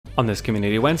On this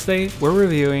Community Wednesday, we're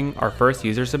reviewing our first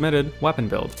user-submitted weapon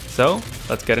build. So,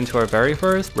 let's get into our very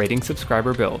first rating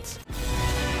subscriber builds.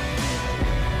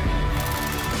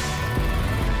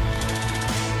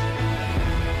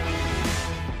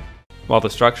 While the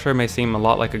structure may seem a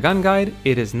lot like a gun guide,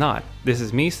 it is not. This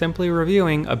is me simply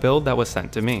reviewing a build that was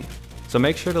sent to me. So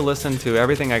make sure to listen to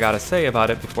everything I gotta say about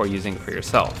it before using it for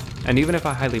yourself. And even if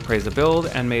I highly praise a build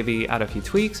and maybe add a few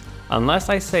tweaks, unless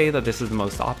I say that this is the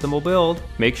most optimal build,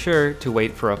 make sure to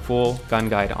wait for a full gun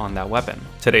guide on that weapon.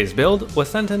 Today's build was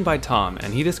sent in by Tom,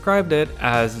 and he described it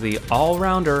as the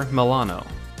all-rounder Milano.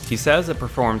 He says it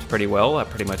performs pretty well at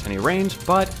pretty much any range,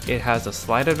 but it has a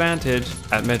slight advantage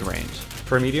at mid-range.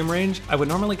 For medium range, I would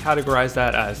normally categorize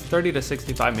that as 30 to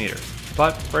 65 meters.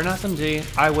 But for an SMG,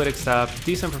 I would accept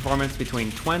decent performance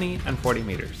between 20 and 40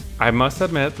 meters. I must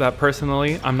admit that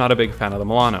personally, I'm not a big fan of the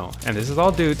Milano, and this is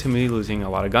all due to me losing a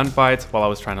lot of gunfights while I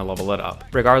was trying to level it up.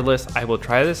 Regardless, I will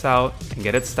try this out and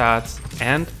get its stats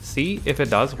and see if it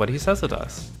does what he says it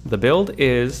does. The build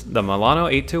is the Milano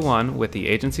 821 with the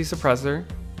agency suppressor,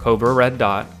 Cobra red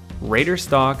dot, Raider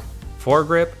stock,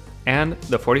 foregrip, and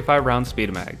the 45 round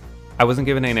speed mag. I wasn't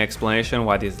given any explanation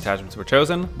why these attachments were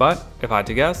chosen, but if I had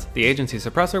to guess, the agency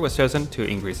suppressor was chosen to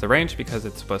increase the range because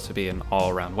it's supposed to be an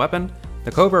all-around weapon.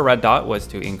 The Cobra red dot was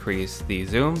to increase the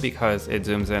zoom because it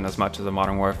zooms in as much as a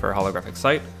Modern Warfare holographic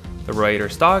sight. The Raider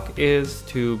stock is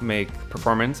to make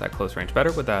performance at close range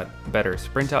better with that better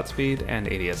sprint out speed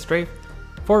and ADS strafe.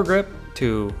 Foregrip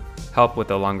to help with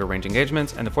the longer range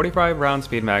engagements, and the 45 round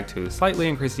speed mag to slightly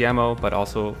increase the ammo but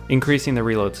also increasing the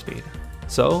reload speed.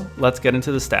 So let's get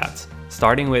into the stats,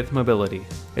 starting with mobility.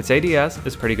 Its ADS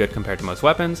is pretty good compared to most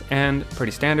weapons and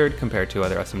pretty standard compared to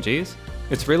other SMGs.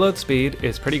 Its reload speed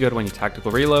is pretty good when you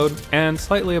tactical reload and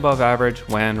slightly above average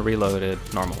when reloaded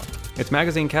normally. Its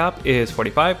magazine cap is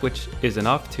 45, which is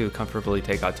enough to comfortably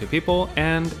take out 2 people,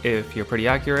 and if you're pretty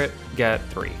accurate, get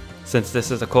 3. Since this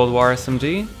is a Cold War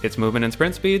SMG, its movement and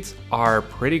sprint speeds are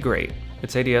pretty great.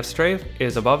 Its ADS strafe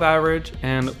is above average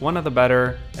and one of the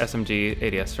better SMG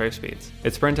ADS strafe speeds.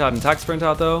 Its sprint out and tac sprint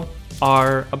out though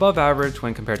are above average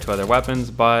when compared to other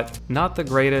weapons, but not the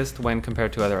greatest when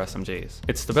compared to other SMGs.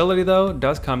 Its stability though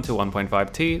does come to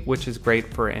 1.5 T, which is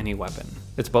great for any weapon.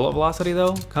 Its bullet velocity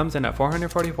though comes in at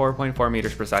 444.4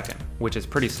 meters per second, which is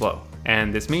pretty slow.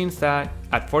 And this means that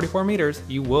at 44 meters,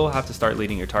 you will have to start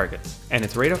leading your targets. And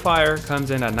its rate of fire comes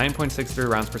in at 9.63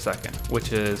 rounds per second,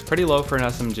 which is pretty low for an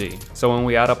SMG. So when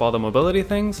we add up all the mobility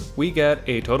things, we get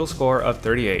a total score of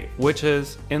 38, which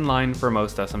is in line for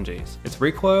most SMGs. Its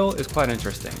recoil is quite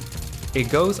interesting.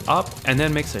 It goes up and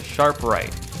then makes a sharp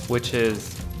right, which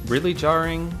is really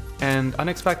jarring and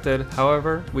unexpected.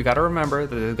 However, we gotta remember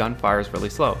that the gun fires really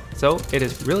slow, so it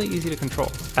is really easy to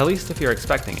control, at least if you're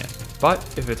expecting it. But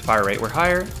if its fire rate were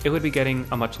higher, it would be getting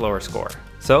a much lower score.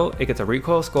 So it gets a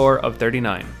recoil score of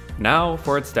 39. Now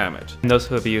for its damage. And those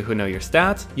of you who know your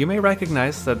stats, you may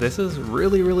recognize that this is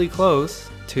really close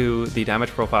to the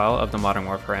damage profile of the Modern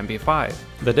Warfare MP5.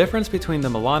 The difference between the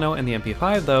Milano and the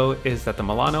MP5 though is that the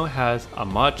Milano has a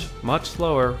much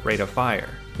slower rate of fire.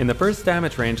 In the first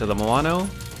damage range of the Milano,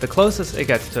 the closest it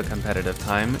gets to a competitive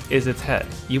time is its head.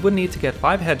 You would need to get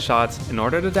 5 headshots in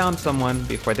order to down someone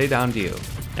before they downed you.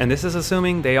 And this is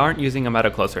assuming they aren't using a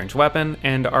meta close range weapon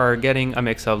and are getting a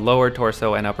mix of lower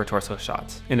torso and upper torso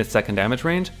shots. In its second damage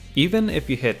range, even if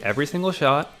you hit every single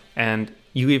shot and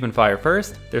you even fire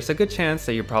first, there's a good chance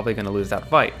that you're probably going to lose that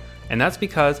fight. And that's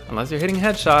because, unless you're hitting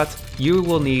headshots, you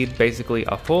will need basically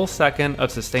a full second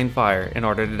of sustained fire in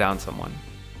order to down someone.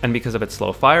 And because of its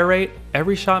slow fire rate,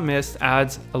 every shot missed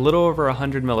adds a little over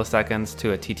 100 milliseconds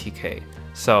to a TTK.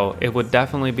 So it would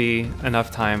definitely be enough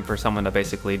time for someone to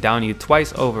basically down you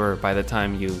twice over by the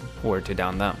time you were to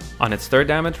down them. On its third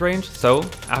damage range, so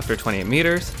after 28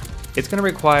 meters, it's going to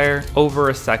require over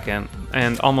a second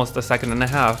and almost a second and a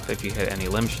half if you hit any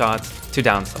limb shots to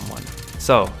down someone.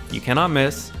 So you cannot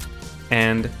miss,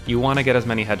 and you want to get as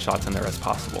many headshots in there as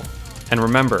possible. And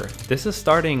remember, this is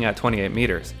starting at 28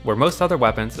 meters, where most other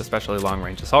weapons, especially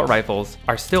long-range assault rifles,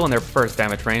 are still in their first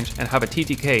damage range and have a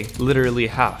TTK literally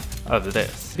half of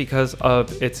this. Because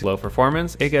of its low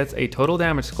performance, it gets a total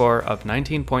damage score of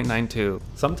 19.92.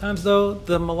 Sometimes though,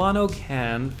 the Milano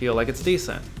can feel like it's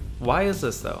decent. Why is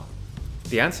this though?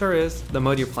 The answer is the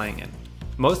mode you're playing in.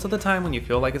 Most of the time when you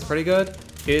feel like it's pretty good,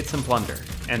 it's in Plunder.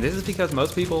 And this is because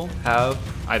most people have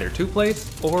either 2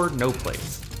 plates or no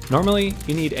plates. Normally,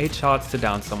 you need 8 shots to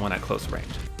down someone at close range.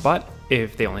 But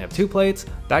If they only have 2 plates,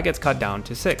 that gets cut down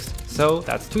to 6. So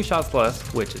that's 2 shots less,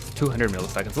 which is 200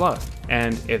 milliseconds less.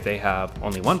 And if they have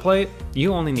only 1 plate,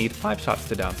 you only need 5 shots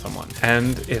to down someone.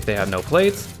 And if they have no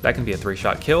plates, that can be a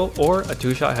 3-shot kill or a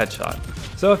 2-shot headshot.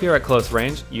 So if you're at close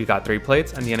range, you got 3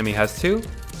 plates and the enemy has 2,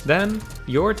 then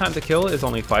your time to kill is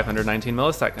only 519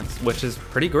 milliseconds, which is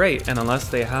pretty great, and unless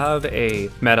they have a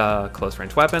meta close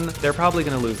range weapon, they're probably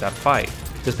going to lose that fight.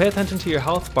 Just pay attention to your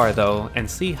health bar though, and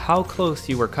see how close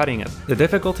you were cutting it. The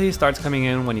difficulty starts coming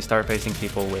in when you start facing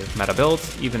people with meta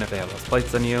builds, even if they have less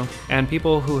plates than you, and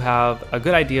people who have a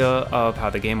good idea of how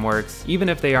the game works, even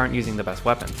if they aren't using the best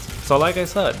weapons. So like I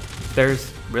said,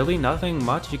 there's really nothing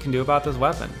much you can do about this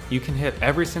weapon. You can hit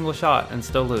every single shot and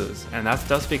still lose, and that's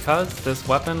just because this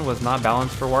weapon was not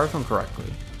balanced for Warzone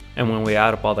correctly. And when we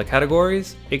add up all the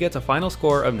categories, it gets a final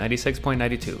score of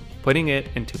 96.92, putting it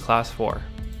into Class 4.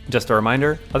 Just a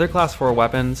reminder, other Class 4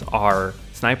 weapons are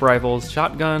sniper rifles,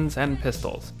 shotguns, and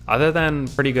pistols. Other than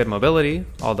pretty good mobility,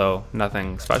 although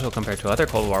nothing special compared to other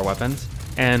Cold War weapons,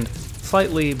 and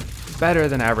slightly better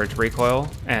than average recoil,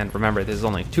 and remember this is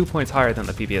only 2 points higher than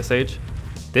the PPSH,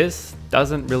 this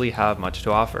doesn't really have much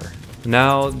to offer.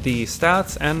 Now, the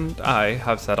stats and I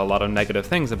have said a lot of negative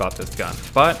things about this gun,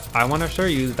 but I want to assure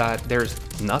you that there's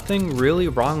nothing really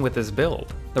wrong with this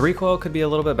build. The recoil could be a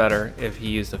little bit better if he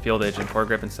used a field edge and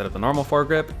foregrip instead of the normal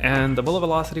foregrip, and the bullet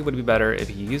velocity would be better if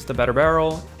he used a better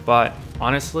barrel, but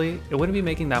honestly, it wouldn't be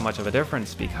making that much of a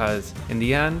difference because in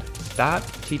the end, that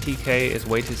TTK is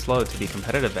way too slow to be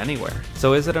competitive anywhere.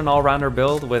 So is it an all-rounder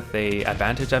build with an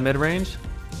advantage at mid-range?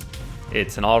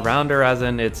 It's an all-rounder as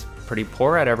in it's pretty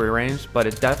poor at every range, but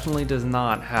it definitely does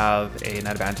not have an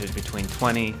advantage between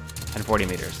 20 and 40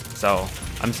 meters. So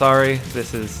I'm sorry,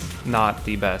 this is not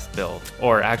the best build.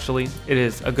 Or actually, it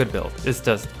is a good build. It's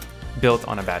just built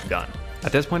on a bad gun.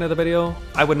 At this point of the video,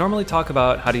 I would normally talk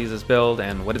about how to use this build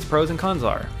and what its pros and cons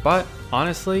are, but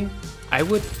honestly, I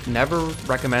would never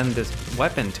recommend this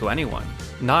weapon to anyone.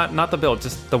 Not the build,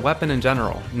 just the weapon in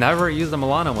general. Never use the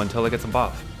Milano until it gets a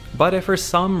buff. But if for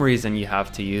some reason you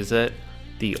have to use it,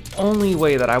 the only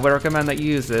way that I would recommend that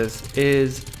you use this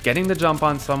is getting the jump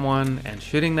on someone and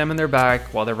shooting them in their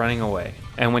back while they're running away.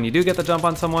 And when you do get the jump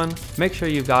on someone, make sure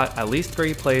you've got at least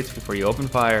 3 plates before you open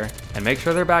fire, and make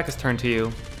sure their back is turned to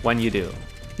you when you do.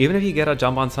 Even if you get a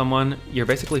jump on someone, you're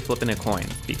basically flipping a coin,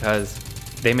 because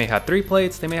they may have 3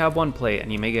 plates, they may have 1 plate,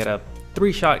 and you may get a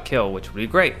 3-shot kill, which would be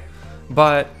great.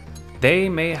 But they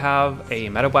may have a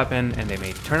meta weapon and they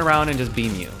may turn around and just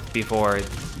beam you before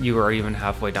you are even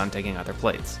halfway done taking out their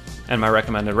plates. And my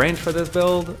recommended range for this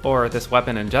build, or this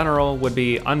weapon in general, would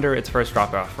be under its first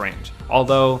drop-off range.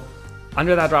 Although,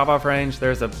 under that drop-off range,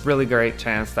 there's a really great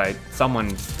chance that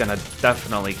someone's gonna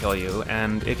definitely kill you,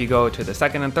 and if you go to the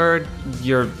second and third,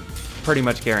 you're pretty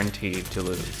much guaranteed to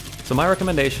lose. So my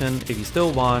recommendation, if you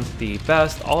still want the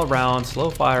best all-around,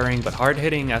 slow-firing, but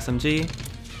hard-hitting SMG,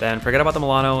 then forget about the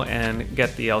Milano and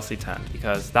get the LC10,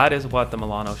 because that is what the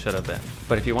Milano should have been.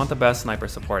 But if you want the best sniper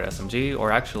support SMG,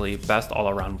 or actually best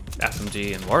all-around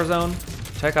SMG in Warzone,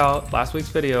 check out last week's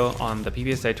video on the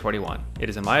PPSH 41. It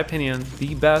is, in my opinion,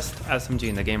 the best SMG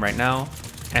in the game right now,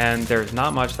 and there's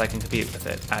not much that can compete with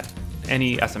it at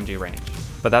any SMG range.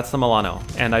 But that's the Milano,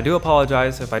 and I do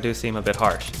apologize if I do seem a bit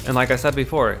harsh. And like I said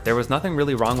before, there was nothing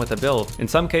really wrong with the build. In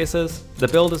some cases, the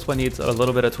build is what needs a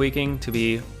little bit of tweaking to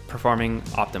be performing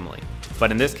optimally. But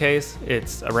in this case,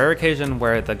 it's a rare occasion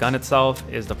where the gun itself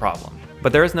is the problem.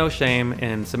 But there is no shame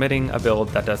in submitting a build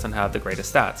that doesn't have the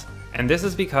greatest stats. And this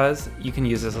is because you can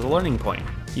use this as a learning point.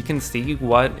 You can see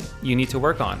what you need to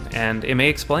work on, and it may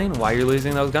explain why you're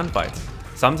losing those gunfights.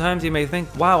 Sometimes you may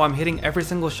think, wow, I'm hitting every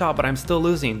single shot, but I'm still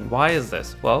losing. Why is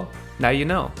this? Well, now you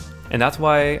know. And that's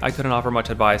why I couldn't offer much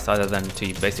advice other than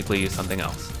to basically use something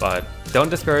else. But don't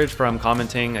discourage from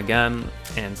commenting again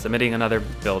and submitting another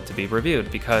build to be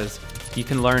reviewed, because you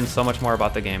can learn so much more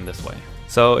about the game this way.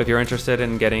 So if you're interested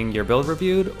in getting your build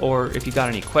reviewed, or if you got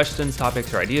any questions,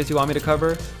 topics, or ideas you want me to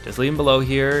cover, just leave them below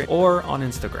here or on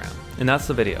Instagram. And that's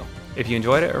the video. If you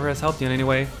enjoyed it or has helped you in any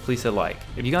way, please hit like.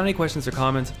 If you got any questions or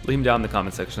comments, leave them down in the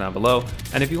comment section down below.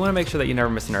 And if you want to make sure that you never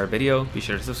miss another video, be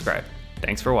sure to subscribe.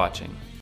 Thanks for watching.